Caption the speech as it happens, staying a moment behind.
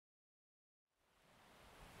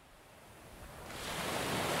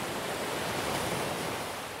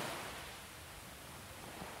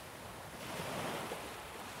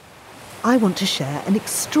I want to share an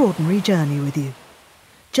extraordinary journey with you.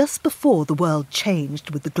 Just before the world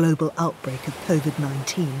changed with the global outbreak of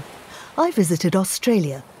COVID-19, I visited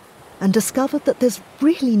Australia and discovered that there's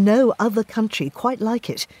really no other country quite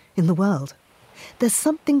like it in the world. There's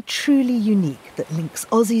something truly unique that links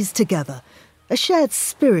Aussies together, a shared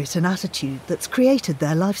spirit and attitude that's created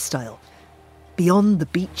their lifestyle. Beyond the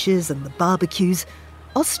beaches and the barbecues,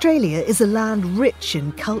 Australia is a land rich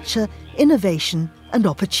in culture, innovation and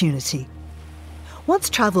opportunity. Once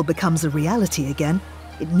travel becomes a reality again,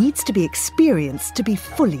 it needs to be experienced to be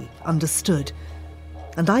fully understood.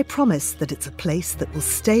 And I promise that it's a place that will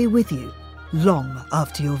stay with you long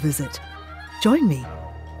after your visit. Join me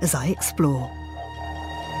as I explore.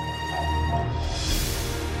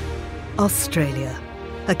 Australia,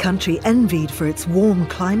 a country envied for its warm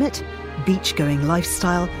climate, beach-going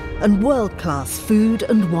lifestyle and world-class food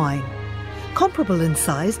and wine. Comparable in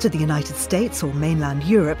size to the United States or mainland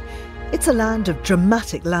Europe, it's a land of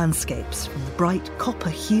dramatic landscapes, from the bright copper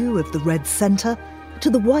hue of the red centre to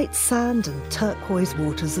the white sand and turquoise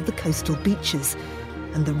waters of the coastal beaches,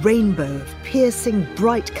 and the rainbow of piercing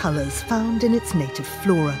bright colours found in its native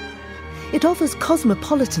flora. It offers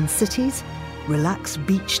cosmopolitan cities, relaxed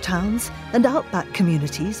beach towns and outback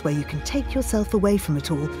communities where you can take yourself away from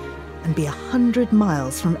it all and be 100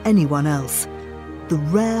 miles from anyone else. The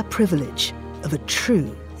rare privilege of a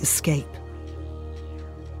true escape.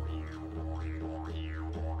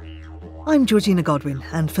 I'm Georgina Godwin,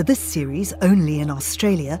 and for this series, Only in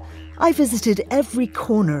Australia, I visited every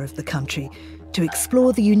corner of the country to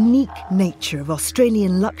explore the unique nature of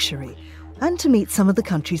Australian luxury and to meet some of the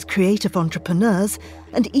country's creative entrepreneurs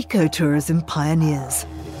and ecotourism pioneers.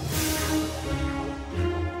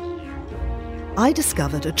 I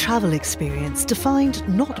discovered a travel experience defined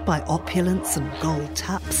not by opulence and gold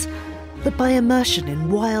taps, but by immersion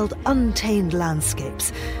in wild, untamed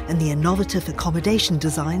landscapes and the innovative accommodation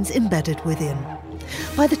designs embedded within,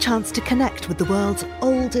 by the chance to connect with the world's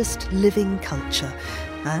oldest living culture,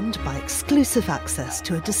 and by exclusive access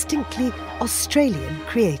to a distinctly Australian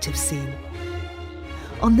creative scene.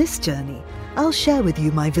 On this journey, I'll share with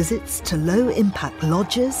you my visits to low-impact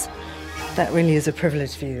lodges. That really is a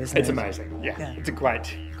privilege for you, isn't it? It's amazing, yeah. It's a great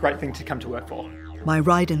thing to come to work for. My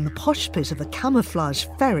ride in the posh pit of a camouflage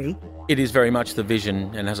ferry. It is very much the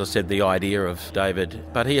vision and, as I said, the idea of David.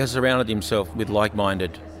 But he has surrounded himself with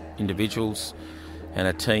like-minded individuals and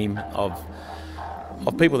a team of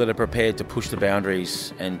people that are prepared to push the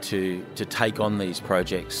boundaries and to take on these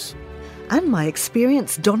projects. And my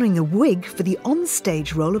experience donning a wig for the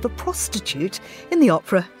onstage role of a prostitute in the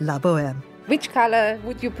opera La Bohème. Which colour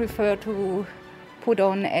would you prefer to put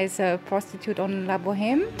on as a prostitute on La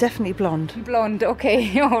Bohème? Definitely blonde. Blonde,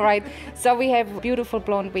 okay, all right. So we have beautiful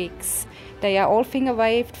blonde wigs. They are all finger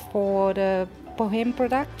waved for the Bohème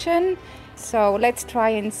production. So let's try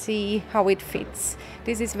and see how it fits.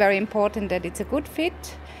 This is very important that it's a good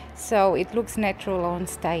fit, so it looks natural on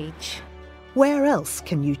stage. Where else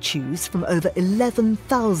can you choose from over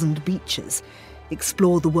 11,000 beaches,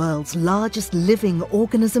 explore the world's largest living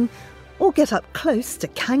organism, or get up close to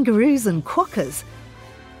kangaroos and quokkas?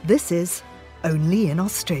 This is Only in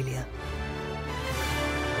Australia.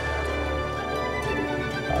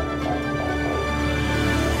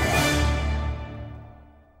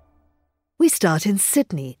 We start in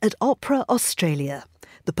Sydney at Opera Australia,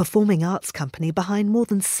 the performing arts company behind more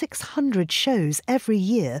than 600 shows every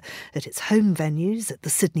year at its home venues at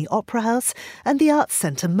the Sydney Opera House and the Arts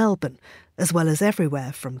Centre Melbourne, as well as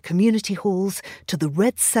everywhere from community halls to the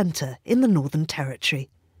Red Centre in the Northern Territory.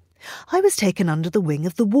 I was taken under the wing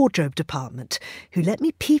of the wardrobe department, who let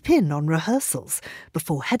me peep in on rehearsals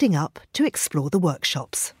before heading up to explore the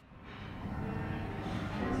workshops.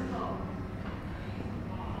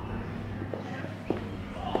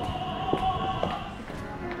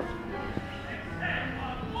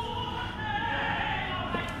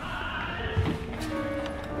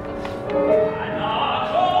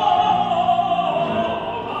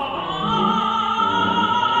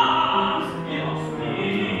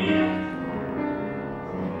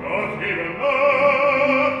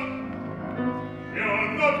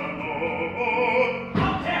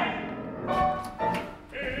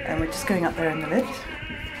 Going up there in the lift,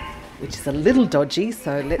 which is a little dodgy,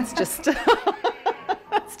 so let's just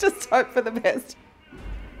hope for the best.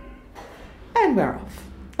 And we're off.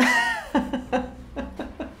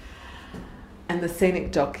 And the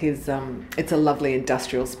scenic dock is it's a lovely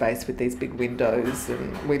industrial space with these big windows,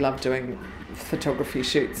 and we love doing photography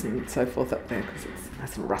shoots and so forth up there because it's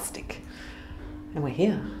nice and rustic. And we're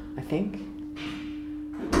here, I think.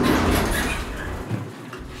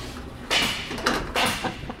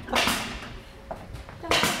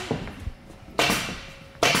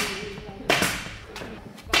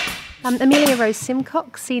 Amelia Rose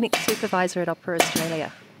Simcox, Scenic Supervisor at Opera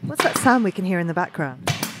Australia. What's that sound we can hear in the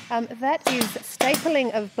background? That is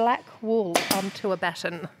stapling of black wool onto a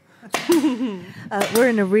batten. We're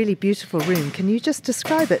in a really beautiful room. Can you just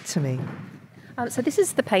describe it to me? So this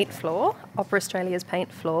is the paint floor, Opera Australia's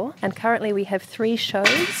paint floor, and currently we have 3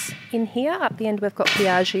 shows in here. Up the end we've got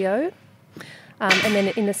Piaggio, and then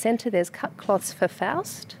in the centre there's cut cloths for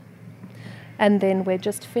Faust, and then we're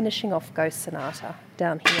just finishing off Ghost Sonata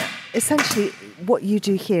down here. Essentially, what you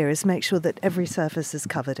do here is make sure that every surface is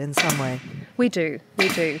covered in some way. We do.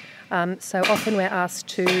 So often we're asked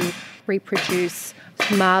to reproduce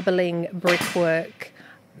marbling, brickwork,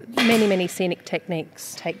 many scenic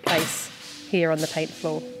techniques take place here on the paint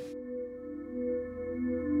floor.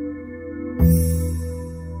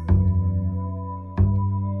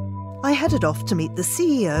 I headed off to meet the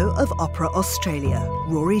CEO of Opera Australia,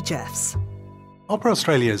 Rory Jeffs. Opera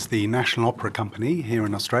Australia is the national opera company here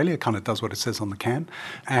in Australia. It kind of does what it says on the can.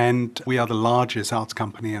 And we are the largest arts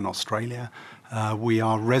company in Australia. We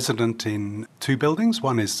are resident in 2 buildings.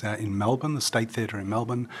 One is in Melbourne, the State Theatre in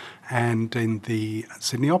Melbourne, and in the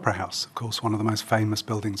Sydney Opera House, of course, one of the most famous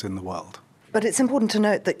buildings in the world. But it's important to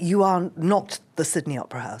note that you are not the Sydney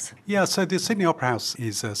Opera House. Yeah, so the Sydney Opera House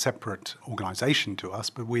is a separate organisation to us,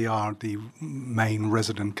 but we are the main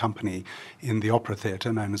resident company in the Opera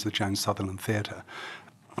Theatre, known as the Jones Sutherland Theatre.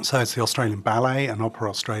 So it's the Australian Ballet and Opera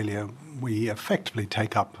Australia. We effectively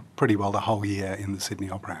take up pretty well the whole year in the Sydney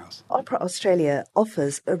Opera House. Opera Australia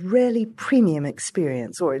offers a really premium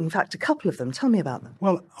experience, or in fact a couple of them. Tell me about them.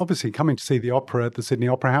 Well, obviously coming to see the opera at the Sydney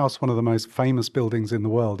Opera House, one of the most famous buildings in the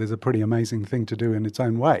world, is a pretty amazing thing to do in its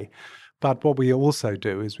own way. But what we also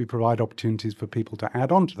do is we provide opportunities for people to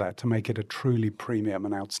add on to that to make it a truly premium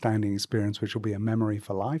and outstanding experience, which will be a memory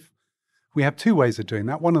for life. We have 2 ways of doing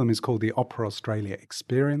that. One of them is called the Opera Australia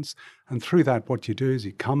Experience. And through that, what you do is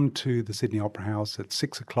you come to the Sydney Opera House at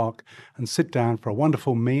 6 o'clock and sit down for a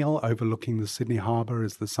wonderful meal overlooking the Sydney Harbour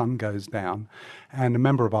as the sun goes down. And a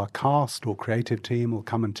member of our cast or creative team will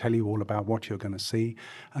come and tell you all about what you're going to see.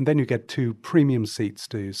 And then you get 2 premium seats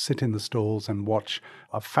to sit in the stalls and watch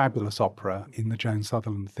a fabulous opera in the Jones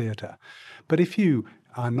Sutherland Theatre. But if you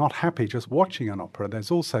are not happy just watching an opera,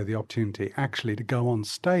 there's also the opportunity actually to go on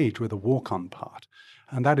stage with a walk-on part.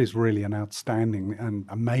 And that is really an outstanding and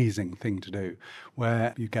amazing thing to do,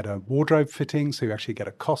 where you get a wardrobe fitting, so you actually get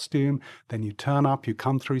a costume, then you turn up, you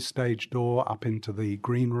come through stage door up into the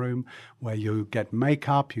green room, where you get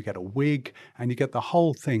makeup, you get a wig, and you get the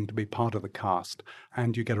whole thing to be part of the cast.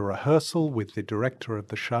 And you get a rehearsal with the director of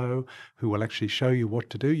the show, who will actually show you what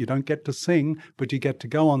to do. You don't get to sing, but you get to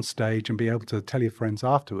go on stage and be able to tell your friends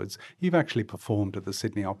afterwards, you've actually performed at the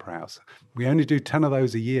Sydney Opera House. We only do 10 of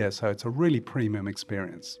those a year, so it's a really premium experience.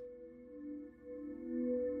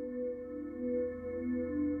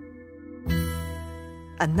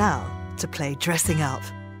 And now to play Dressing Up.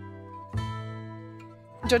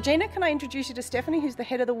 Georgina, can I introduce you to Stephanie, who's the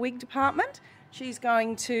head of the wig department? She's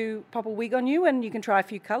going to pop a wig on you and you can try a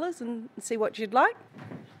few colours and see what you'd like.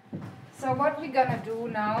 So what we're gonna do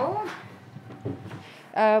now,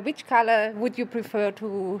 which colour would you prefer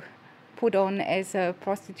to put on as a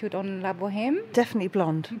prostitute on La Boheme? Definitely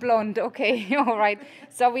blonde. Blonde, okay, all right.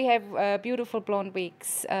 So we have beautiful blonde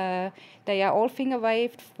wigs. They are all finger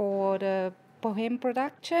waved for the Boheme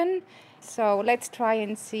production. So let's try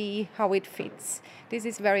and see how it fits. This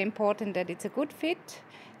is very important that it's a good fit,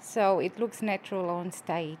 so it looks natural on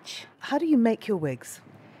stage. How do you make your wigs?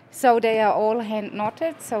 So they are all hand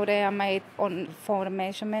knotted, so they are made for the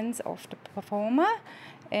measurements of the performer.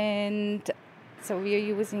 And so we are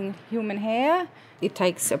using human hair. It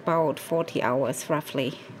takes about 40 hours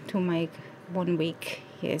roughly to make one wig,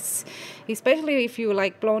 yes. Especially if you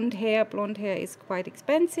like blonde hair. Blonde hair is quite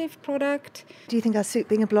expensive product. Do you think I suit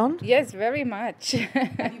being a blonde? Yes, very much.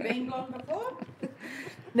 Have you been blonde before?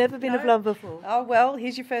 Never been a blonde before. Oh, well,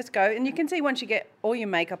 here's your first go. And you can see once you get all your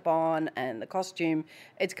makeup on and the costume,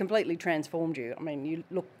 it's completely transformed you. I mean, you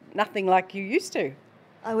look nothing like you used to.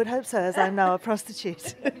 I would hope so, as I'm now a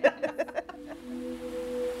prostitute.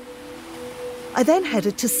 I then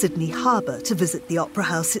headed to Sydney Harbour to visit the Opera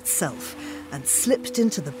House itself and slipped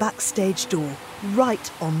into the backstage door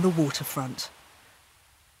right on the waterfront.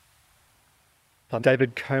 I'm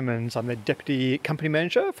David Comans. I'm the Deputy Company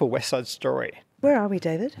Manager for West Side Story. Where are we,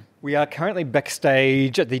 David? We are currently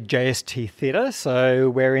backstage at the JST Theatre, so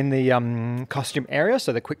we're in the costume area,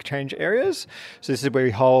 so the quick change areas. So this is where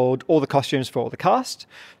we hold all the costumes for all the cast.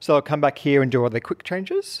 So they'll come back here and do all the quick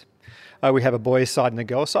changes. We have a boys' side and a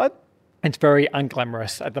girls' side. It's very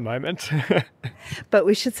unglamorous at the moment. But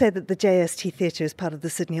we should say that the JST Theatre is part of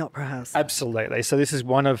the Sydney Opera House. Absolutely. So this is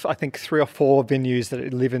one of, I think, 3 or 4 venues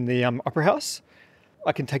that live in the Opera House.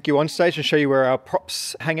 I can take you on stage and show you where our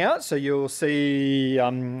props hang out. So you'll see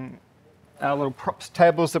our little props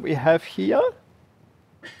tables that we have here.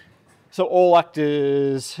 So all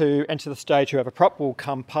actors who enter the stage who have a prop will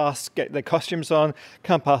come past, get their costumes on,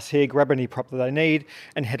 come past here, grab any prop that they need,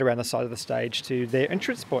 and head around the side of the stage to their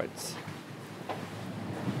entrance points.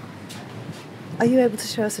 Are you able to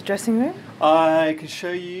show us a dressing room? I can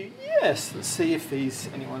show you, yes. Let's see if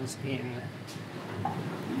anyone's in.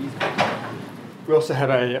 We also have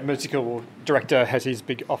a musical director, has his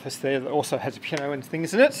big office there that also has a piano and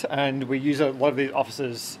things in it, and we use a lot of these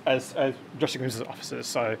offices as dressing rooms as offices.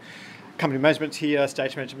 So company management's here,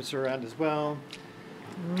 stage management's around as well.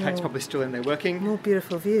 Kate's probably still in there working. More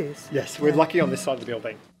beautiful views. Yes, we're lucky on this side of the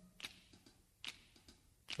building.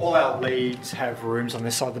 All our leads have rooms on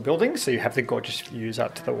this side of the building, so you have the gorgeous views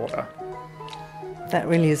out to the water. That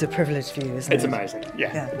really is a privileged view, isn't it? It's amazing,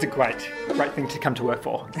 yeah. It's a great thing to come to work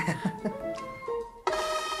for.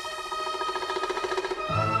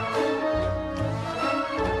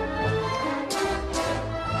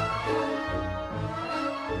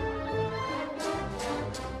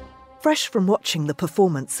 Fresh from watching the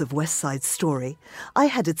performance of West Side Story, I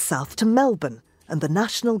headed south to Melbourne and the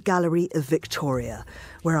National Gallery of Victoria,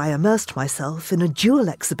 where I immersed myself in a dual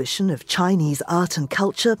exhibition of Chinese art and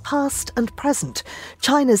culture, past and present,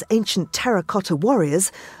 China's ancient terracotta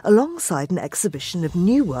warriors, alongside an exhibition of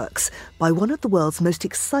new works by one of the world's most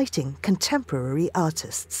exciting contemporary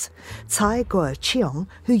artists, Cai Guoqiong,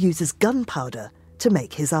 who uses gunpowder to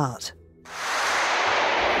make his art.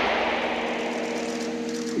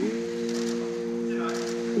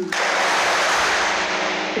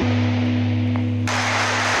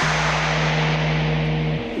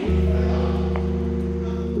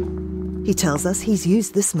 He tells us he's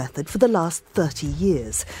used this method for the last 30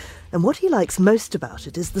 years, and what he likes most about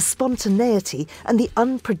it is the spontaneity and the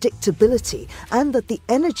unpredictability, and that the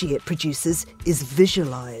energy it produces is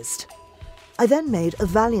visualised. I then made a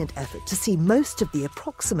valiant effort to see most of the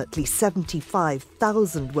approximately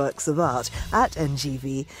 75,000 works of art at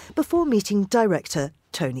NGV before meeting director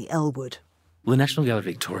Tony Elwood. Well, the National Gallery of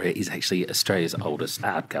Victoria is actually Australia's oldest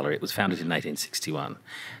art gallery. It was founded in 1861,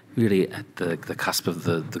 really at the cusp of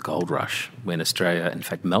the gold rush, when Australia, in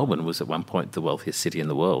fact Melbourne, was at one point the wealthiest city in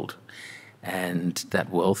the world. And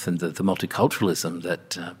that wealth and the multiculturalism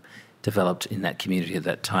that developed in that community at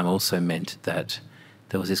that time also meant that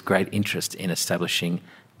there was this great interest in establishing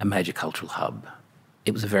a major cultural hub.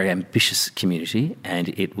 It was a very ambitious community, and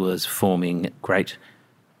it was forming great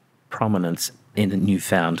prominence in a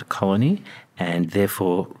newfound colony, and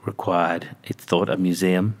therefore required, it thought, a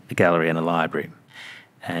museum, a gallery and a library.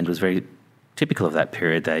 And was very typical of that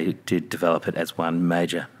period. They did develop it as one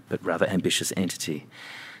major but rather ambitious entity.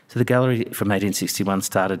 So the gallery from 1861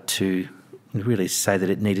 started to really say that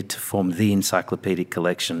it needed to form the encyclopedic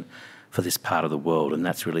collection for this part of the world, and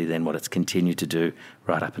that's really then what it's continued to do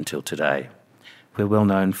right up until today. We're well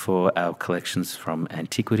known for our collections from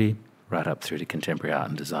antiquity right up through to contemporary art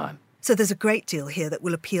and design. So there's a great deal here that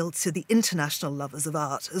will appeal to the international lovers of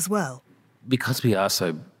art as well. Because we are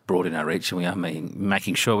so broad in our reach, and we are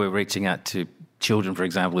making sure we're reaching out to children, for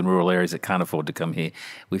example, in rural areas that can't afford to come here,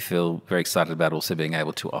 we feel very excited about also being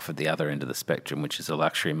able to offer the other end of the spectrum, which is a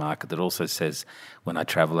luxury market that also says, when I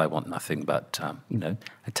travel, I want nothing but, a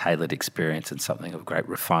tailored experience and something of great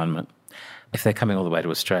refinement. If they're coming all the way to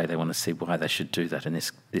Australia, they want to see why they should do that in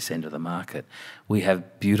this end of the market. We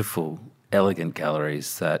have beautiful, elegant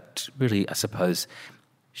galleries that really, I suppose,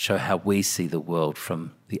 show how we see the world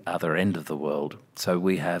from the other end of the world. So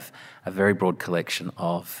we have a very broad collection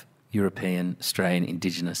of European, Australian,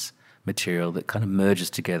 Indigenous material that kind of merges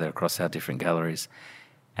together across our different galleries.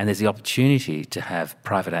 And there's the opportunity to have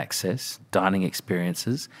private access, dining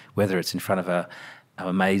experiences, whether it's in front of our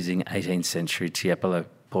amazing 18th century Tiepolo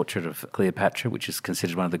portrait of Cleopatra, which is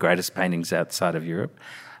considered one of the greatest paintings outside of Europe,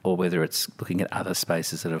 or whether it's looking at other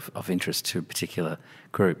spaces that are of interest to particular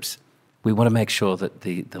groups. We want to make sure that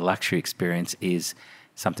the luxury experience is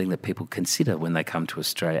something that people consider when they come to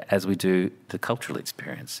Australia, as we do the cultural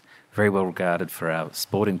experience. Very well regarded for our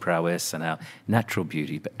sporting prowess and our natural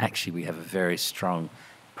beauty, but actually we have a very strong,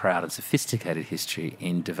 proud and sophisticated history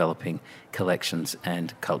in developing collections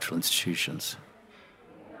and cultural institutions.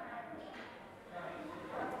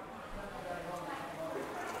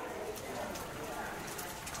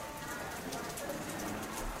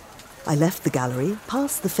 I left the gallery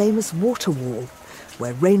past the famous water wall,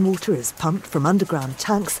 where rainwater is pumped from underground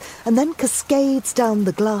tanks and then cascades down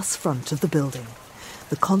the glass front of the building.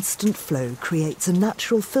 the constant flow creates a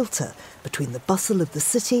natural filter between the bustle of the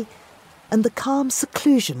city and the calm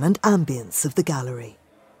seclusion and ambience of the gallery.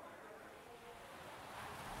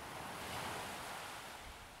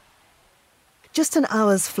 Just an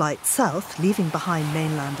hour's flight south, leaving behind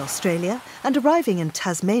mainland Australia and arriving in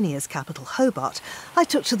Tasmania's capital, Hobart, I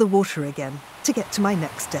took to the water again to get to my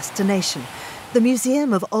next destination, the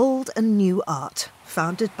Museum of Old and New Art,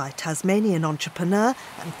 founded by Tasmanian entrepreneur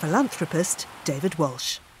and philanthropist David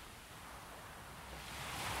Walsh.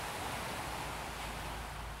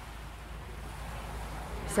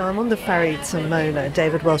 So I'm on the ferry to Mona.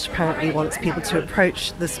 David Walsh apparently wants people to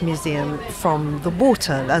approach this museum from the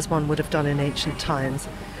water, as one would have done in ancient times.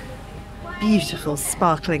 Beautiful,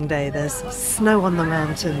 sparkling day. There's snow on the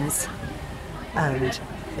mountains, and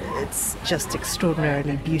it's just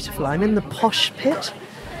extraordinarily beautiful. I'm in the posh pit,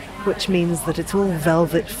 which means that it's all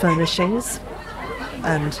velvet furnishings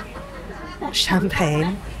and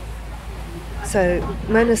champagne. So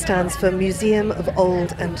Mona stands for Museum of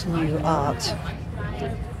Old and New Art.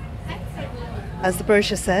 As the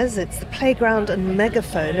brochure says, it's the playground and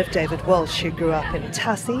megaphone of David Walsh, who grew up in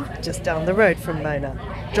Tassie, just down the road from Mona.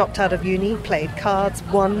 Dropped out of uni, played cards,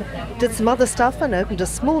 won, did some other stuff and opened a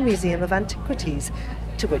small museum of antiquities,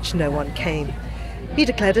 to which no one came. He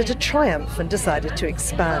declared it a triumph and decided to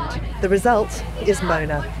expand. The result is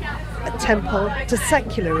Mona, a temple to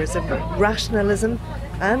secularism, rationalism,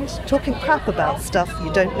 and talking crap about stuff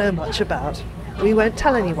you don't know much about. We won't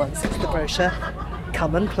tell anyone, says the brochure.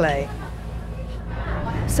 Come and play.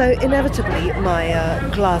 So inevitably my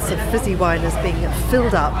glass of fizzy wine is being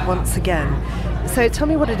filled up once again. So tell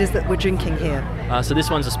me what it is that we're drinking here. So this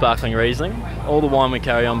one's a sparkling Riesling. All the wine we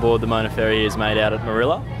carry on board the Mona Ferry is made out at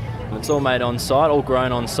Marilla. It's all made on site, all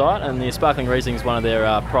grown on site, and the sparkling Riesling is one of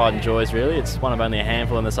their pride and joys really. It's one of only a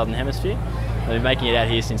handful in the Southern Hemisphere. They've been making it out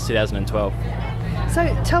here since 2012.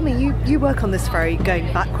 So tell me, you work on this ferry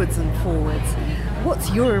going backwards and forwards. What's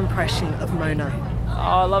your impression of Mona? Oh,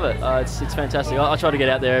 I love it. It's fantastic. I try to get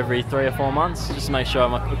out there every 3 or 4 months just to make sure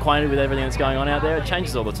I'm acquainted with everything that's going on out there. It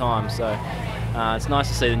changes all the time, so it's nice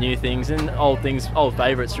to see the new things and old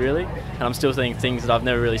favourites really, and I'm still seeing things that I've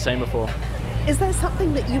never really seen before. Is there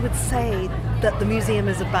something that you would say that the museum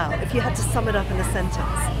is about, if you had to sum it up in a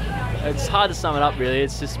sentence? It's hard to sum it up really,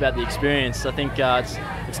 it's just about the experience. I think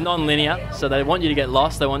it's non-linear, so they want you to get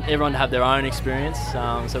lost, they want everyone to have their own experience,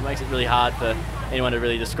 so it makes it really hard for anyone to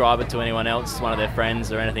really describe it to anyone else, one of their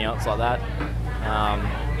friends or anything else like that.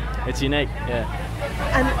 It's unique, yeah.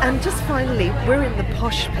 And just finally, we're in the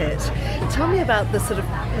posh pit. Tell me about the sort of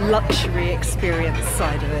luxury experience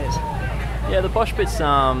side of it. Yeah, the posh pit's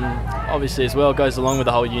obviously as well goes along with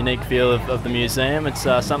the whole unique feel of the museum. It's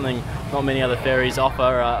something not many other ferries offer,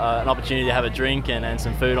 an opportunity to have a drink and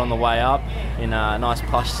some food on the way up in a nice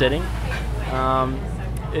plush setting.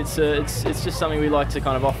 It's just something we like to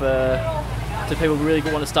kind of offer to people who really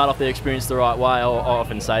want to start off their experience the right way. I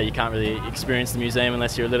often say you can't really experience the museum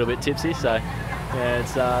unless you're a little bit tipsy, so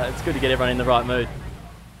yeah, it's good to get everyone in the right mood.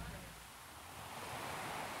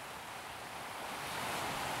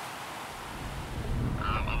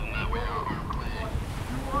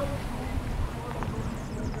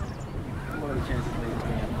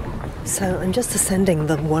 So I'm just ascending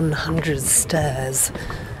the 100 stairs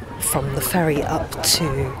from the ferry up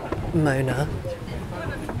to Mona.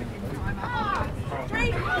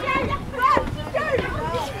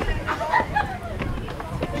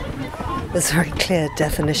 There's a very clear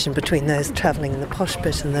definition between those travelling in the posh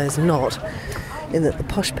pit and those not, in that the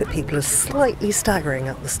posh pit people are slightly staggering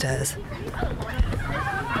up the stairs.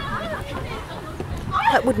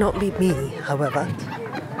 That would not be me, however.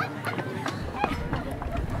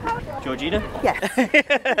 Georgina?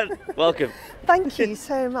 Yes. Welcome. Thank you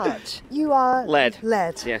so much. You are... Led.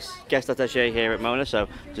 Yes, guest attaché here at Mona, so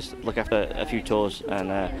just look after a few tours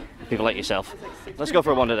and people like yourself. Let's go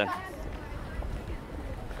for a wander then.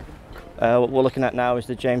 What we're looking at now is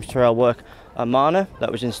the James Turrell work Amarna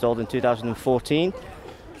that was installed in 2014.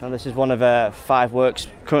 And this is one of 5 works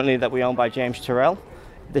currently that we own by James Turrell.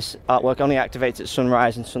 This artwork only activates at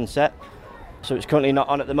sunrise and sunset, so it's currently not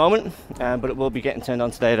on at the moment, but it will be getting turned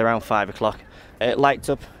on today at around 5 o'clock. It lights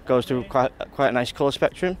up, goes through quite a nice colour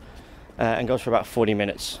spectrum, and goes for about 40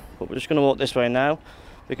 minutes. But we're just going to walk this way now,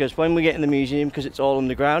 because when we get in the museum, because it's all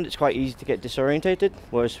underground, it's quite easy to get disorientated,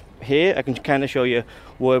 whereas here I can kind of show you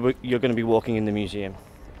where you're going to be walking in the museum.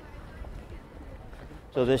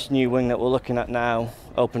 So this new wing that we're looking at now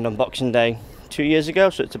opened on Boxing Day 2 years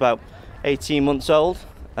ago, so it's about 18 months old,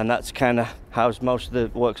 and that's kind of housed most of the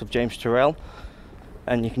works of James Turrell.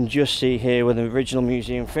 And you can just see here where the original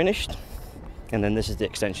museum finished, and then this is the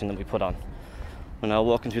extension that we put on. We're now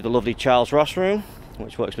walking through the lovely Charles Ross room,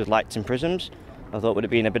 which works with lights and prisms. I thought with it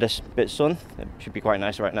being a bit sun, it should be quite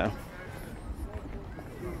nice right now.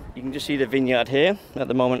 You can just see the vineyard here. At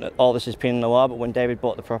the moment, all this is Pinot Noir, but when David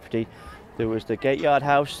bought the property, there was the Gateyard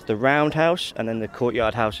House, the Round House, and then the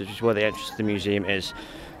Courtyard House, which is where the entrance to the museum is.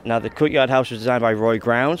 Now, the Courtyard House was designed by Roy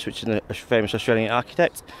Grounds, which is a famous Australian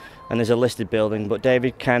architect, and there's a listed building, but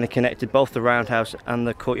David kind of connected both the Round House and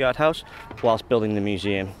the Courtyard House whilst building the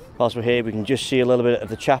museum. Whilst we're here, we can just see a little bit of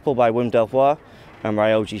the chapel by Wim Delvoye and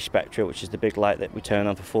Ryoji Spectra, which is the big light that we turn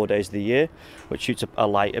on for 4 days of the year, which shoots a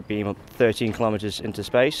light, a beam of 13 kilometres into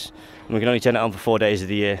space. And we can only turn it on for 4 days of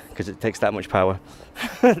the year because it takes that much power.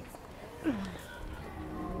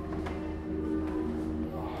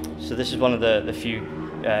 So this is one of the few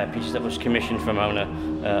pieces that was commissioned from Mona.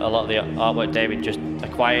 A lot of the artwork David just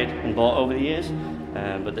acquired and bought over the years,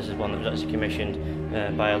 but this is one that was actually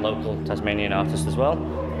commissioned by a local Tasmanian artist as well.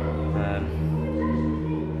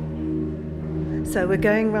 So we're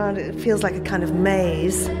going around, it feels like a kind of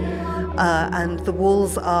maze, and the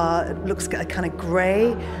walls looks kind of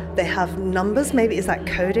grey. They have numbers, maybe is that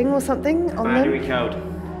coding or something on binary them? code.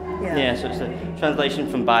 Yeah, so it's a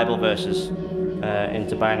translation from Bible verses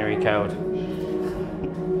into binary code.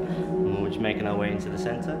 And we're just making our way into the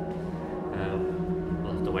centre.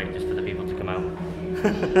 We'll have to wait just for the people to come out.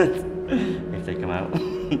 If they come out,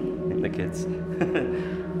 the kids.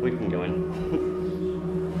 We can go in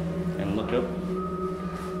and look up.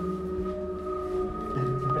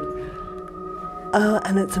 Oh,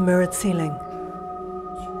 and it's a mirrored ceiling.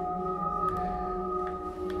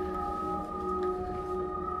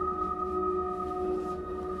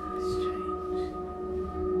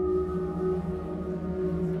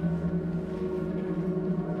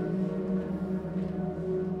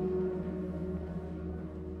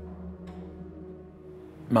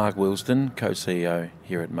 Mark Wilsden, co-CEO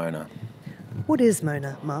here at Mona. What is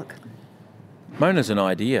Mona, Mark? Mona's an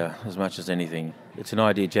idea as much as anything. It's an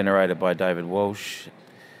idea generated by David Walsh.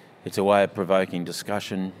 It's a way of provoking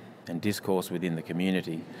discussion and discourse within the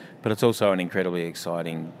community, but it's also an incredibly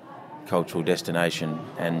exciting cultural destination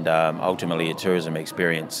and ultimately a tourism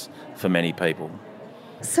experience for many people.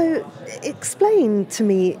 So explain to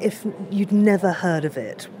me, if you'd never heard of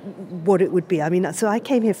it, what it would be. I mean, so I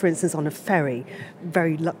came here, for instance, on a ferry,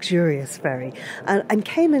 very luxurious ferry, and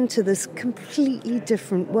came into this completely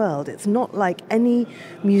different world. It's not like any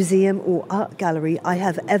museum or art gallery I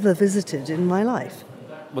have ever visited in my life.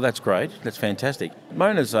 Well, that's great. That's fantastic.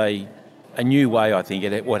 Mona's a new way, I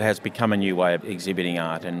think, what has become a new way of exhibiting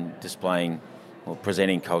art and displaying or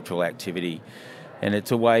presenting cultural activity. And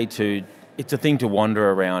it's a way to... It's a thing to wander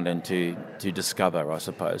around and to discover, I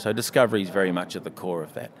suppose. So discovery is very much at the core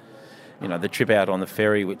of that. You know, the trip out on the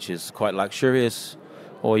ferry, which is quite luxurious,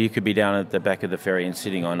 or you could be down at the back of the ferry and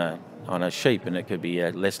sitting on a sheep, and it could be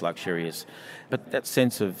less luxurious. But that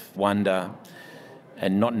sense of wonder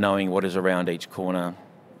and not knowing what is around each corner.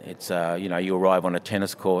 It's you arrive on a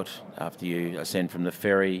tennis court after you ascend from the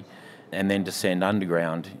ferry, and then descend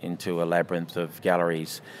underground into a labyrinth of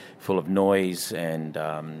galleries full of noise and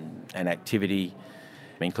activity,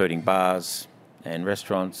 including bars and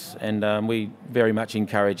restaurants. And we very much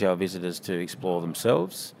encourage our visitors to explore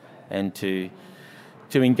themselves and to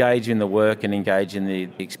engage in the work and engage in the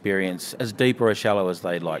experience as deep or as shallow as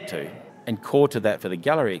they'd like to. And core to that for the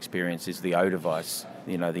gallery experience is the O device,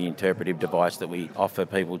 the interpretive device that we offer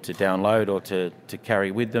people to download or to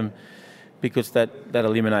carry with them, because that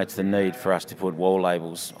eliminates the need for us to put wall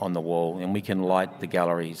labels on the wall, and we can light the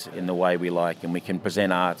galleries in the way we like, and we can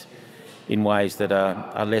present art in ways that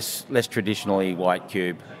are less traditionally white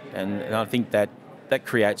cube. And I think that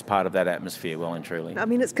creates part of that atmosphere, well and truly. I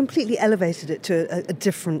mean, it's completely elevated it to a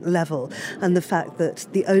different level. And the fact that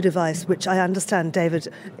the O device, which I understand David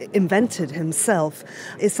invented himself,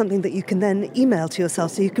 is something that you can then email to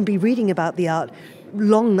yourself, so you can be reading about the art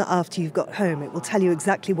long after you've got home. It will tell you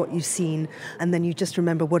exactly what you've seen, and then you just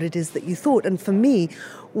remember what it is that you thought. And for me,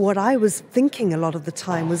 what I was thinking a lot of the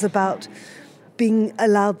time was about being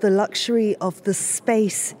allowed the luxury of the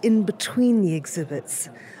space in between the exhibits,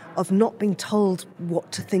 of not being told what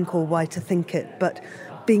to think or why to think it, but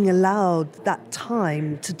being allowed that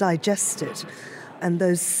time to digest it, and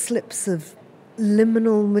those slips of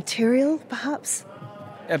liminal material, perhaps.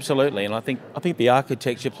 Absolutely, and I think the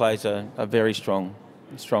architecture plays a very strong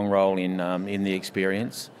role in the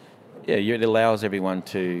experience. Yeah, it allows everyone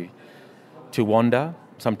to wander,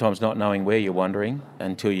 sometimes not knowing where you're wandering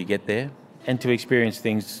until you get there, and to experience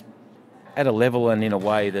things at a level and in a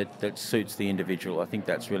way that suits the individual. I think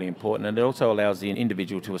that's really important, and it also allows the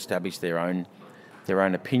individual to establish their own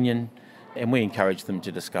opinion, and we encourage them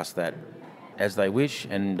to discuss that as they wish.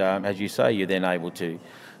 And as you say, you're then able to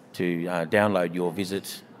to download your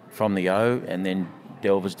visit from the O and then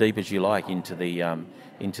delve as deep as you like into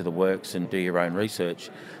the works and do your own research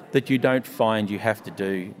that you don't find you have to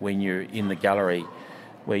do when you're in the gallery,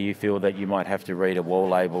 where you feel that you might have to read a wall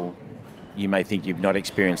label. You may think you've not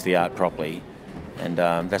experienced the art properly, and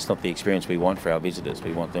that's not the experience we want for our visitors.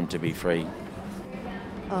 We want them to be free.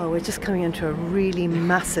 Oh, we're just coming into a really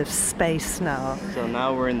massive space now. So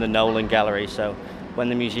now we're in the Nolan Gallery. So when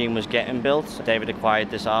the museum was getting built, David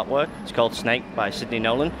acquired this artwork. It's called Snake by Sidney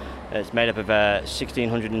Nolan. It's made up of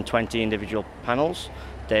 1,620 individual panels.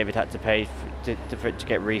 David had to pay for it to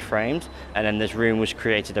get reframed, and then this room was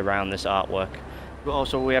created around this artwork. But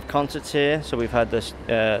also we have concerts here, so we've had this,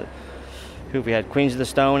 we had Queens of the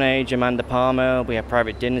Stone Age, Amanda Palmer, we have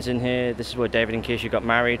private dinners in here. This is where David and Keisha got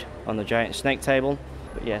married, on the giant snake table.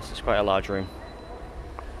 But yes, it's quite a large room.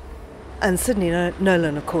 And Sidney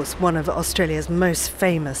Nolan, of course, one of Australia's most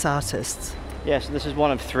famous artists. Yes, this is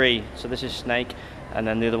one of three. So this is Snake, and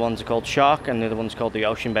then the other ones are called Shark, and the other one's called the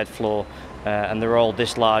Ocean Bed Floor. And they're all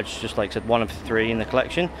this large, just like I said, one of three in the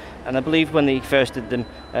collection. And I believe when they first did them,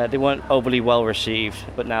 they weren't overly well received,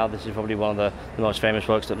 but now this is probably one of the most famous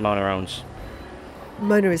works that Mona owns.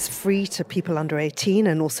 Mona is free to people under 18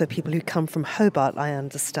 and also people who come from Hobart, I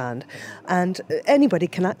understand. And anybody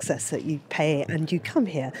can access it. You pay and you come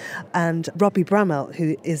here. And Robbie Bramell,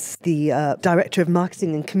 who is the Director of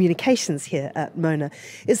Marketing and Communications here at Mona,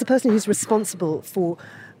 is the person who's responsible for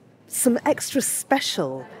some extra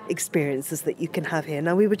special experiences that you can have here.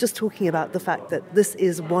 Now, we were just talking about the fact that this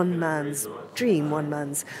is one man's dream, one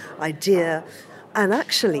man's idea. And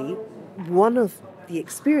actually, one of the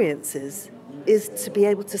experiences is to be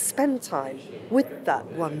able to spend time with that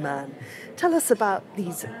one man. Tell us about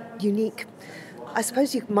these unique, I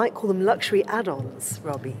suppose you might call them luxury add-ons,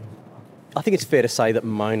 Robbie. I think it's fair to say that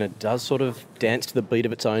Mona does sort of dance to the beat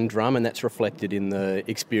of its own drum, and that's reflected in the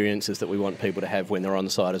experiences that we want people to have when they're on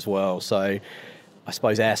site as well. So I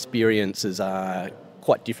suppose our experiences are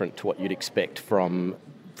quite different to what you'd expect from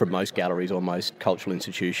most galleries or most cultural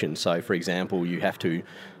institutions. So, for example, you have to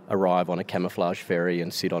arrive on a camouflage ferry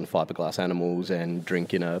and sit on fiberglass animals and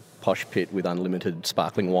drink in a posh pit with unlimited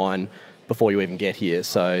sparkling wine before you even get here.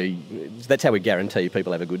 So that's how we guarantee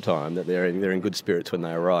people have a good time, that they're in good spirits when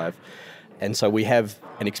they arrive. And so we have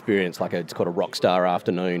an experience it's called a Rockstar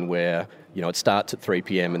Afternoon, where it starts at 3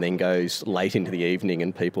 p.m. and then goes late into the evening,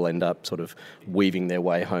 and people end up sort of weaving their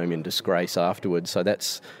way home in disgrace afterwards. So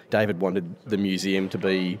David wanted the museum to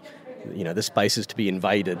be, the spaces to be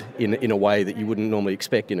invaded in a way that you wouldn't normally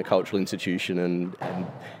expect in a cultural institution, and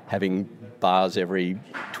having bars every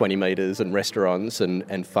 20 metres and restaurants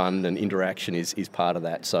and fun and interaction is part of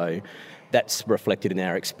that. So that's reflected in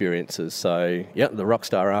our experiences. So, yeah, the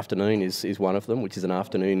Rockstar Afternoon is one of them, which is an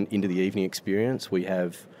afternoon into the evening experience. We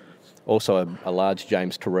have also a large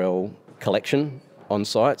James Turrell collection on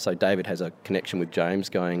site. So David has a connection with James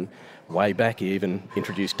going way back. He even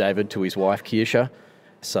introduced David to his wife, Keisha.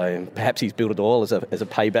 So perhaps he's built it all as a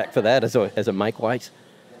payback for that, as a make-weight.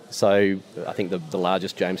 So I think the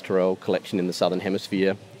largest James Turrell collection in the Southern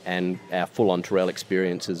Hemisphere, and our full-on Turrell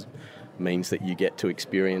experiences means that you get to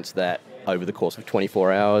experience that over the course of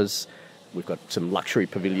 24 hours. We've got some luxury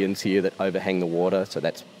pavilions here that overhang the water, so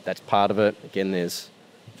that's part of it. Again, there's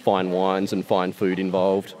fine wines and fine food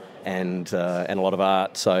involved, and a lot of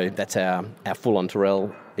art. So that's our full-on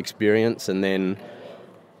Turrell experience. And then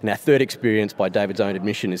our third experience, by David's own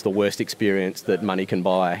admission, is the worst experience that money can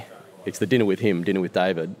buy. It's the dinner with him, dinner with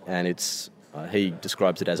David, and he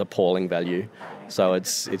describes it as appalling value. So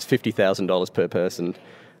it's $50,000 per person.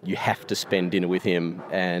 You have to spend dinner with him,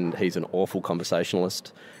 and he's an awful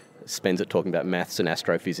conversationalist. Spends it talking about maths and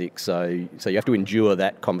astrophysics. So you have to endure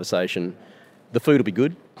that conversation. The food will be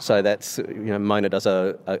good, so that's Mona does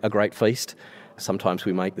a great feast. Sometimes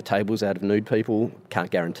we make the tables out of nude people. Can't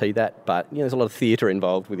guarantee that, but there's a lot of theatre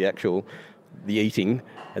involved with the eating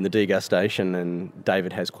and the degustation. And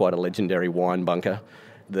David has quite a legendary wine bunker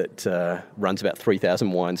that runs about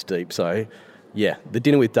 3,000 wines deep. So yeah, the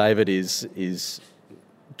dinner with David is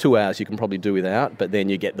 2 hours you can probably do without, but then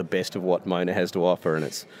you get the best of what Mona has to offer, and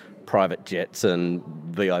it's private jets and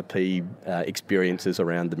VIP experiences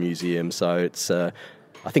around the museum. So it's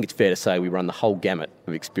I think it's fair to say we run the whole gamut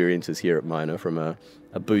of experiences here at Mona, from a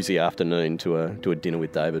boozy afternoon to a dinner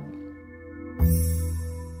with David.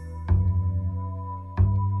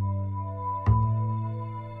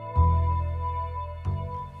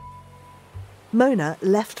 Mona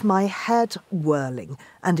left my head whirling,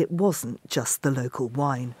 and it wasn't just the local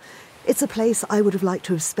wine. It's a place I would have liked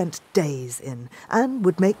to have spent days in, and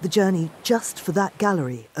would make the journey just for that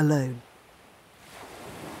gallery alone.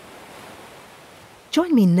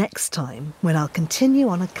 Join me next time when I'll continue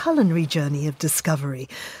on a culinary journey of discovery.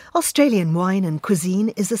 Australian wine and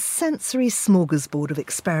cuisine is a sensory smorgasbord of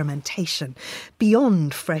experimentation,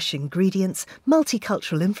 beyond fresh ingredients,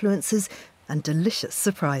 multicultural influences and delicious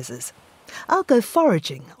surprises. I'll go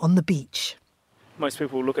foraging on the beach. Most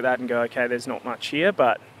people will look at that and go, okay, there's not much here,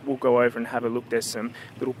 but we'll go over and have a look. There's some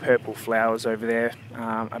little purple flowers over there,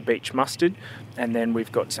 a beach mustard, and then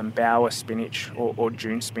we've got some bower spinach or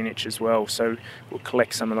June spinach as well. So we'll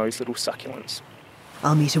collect some of those little succulents.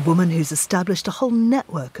 I'll meet a woman who's established a whole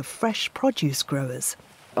network of fresh produce growers.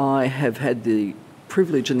 I have had the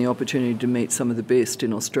privilege and the opportunity to meet some of the best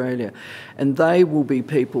in Australia, and they will be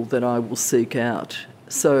people that I will seek out.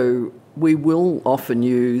 So we will often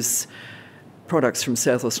use products from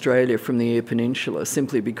South Australia, from the Eyre Peninsula,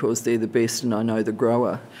 simply because they're the best and I know the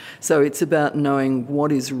grower. So it's about knowing what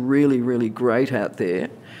is really, really great out there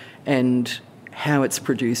and how it's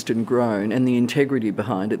produced and grown and the integrity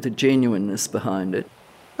behind it, the genuineness behind it.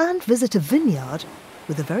 And visit a vineyard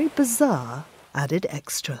with a very bizarre added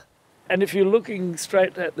extra. And if you're looking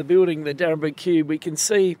straight at the building, the Darrenberg Cube, we can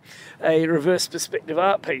see a reverse perspective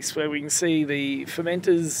art piece where we can see the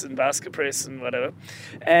fermenters and basket press and whatever.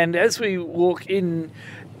 And as we walk in,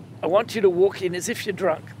 I want you to walk in as if you're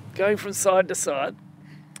drunk, going from side to side,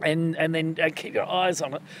 and then keep your eyes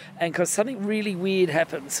on it. And because something really weird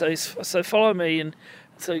happens, so follow me and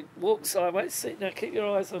so walk sideways. Now keep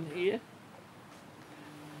your eyes on here,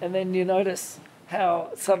 and then you notice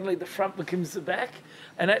how suddenly the front becomes the back.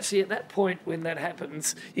 And actually at that point when that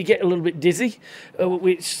happens, you get a little bit dizzy,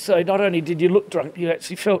 so not only did you look drunk, you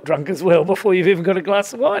actually felt drunk as well before you've even got a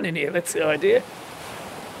glass of wine in here. That's the idea.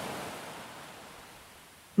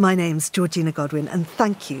 My name's Georgina Godwin, and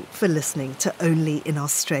thank you for listening to Only in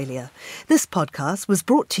Australia. This podcast was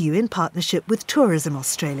brought to you in partnership with Tourism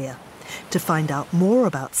Australia. To find out more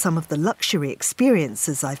about some of the luxury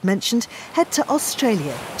experiences I've mentioned, head to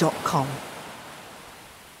australia.com.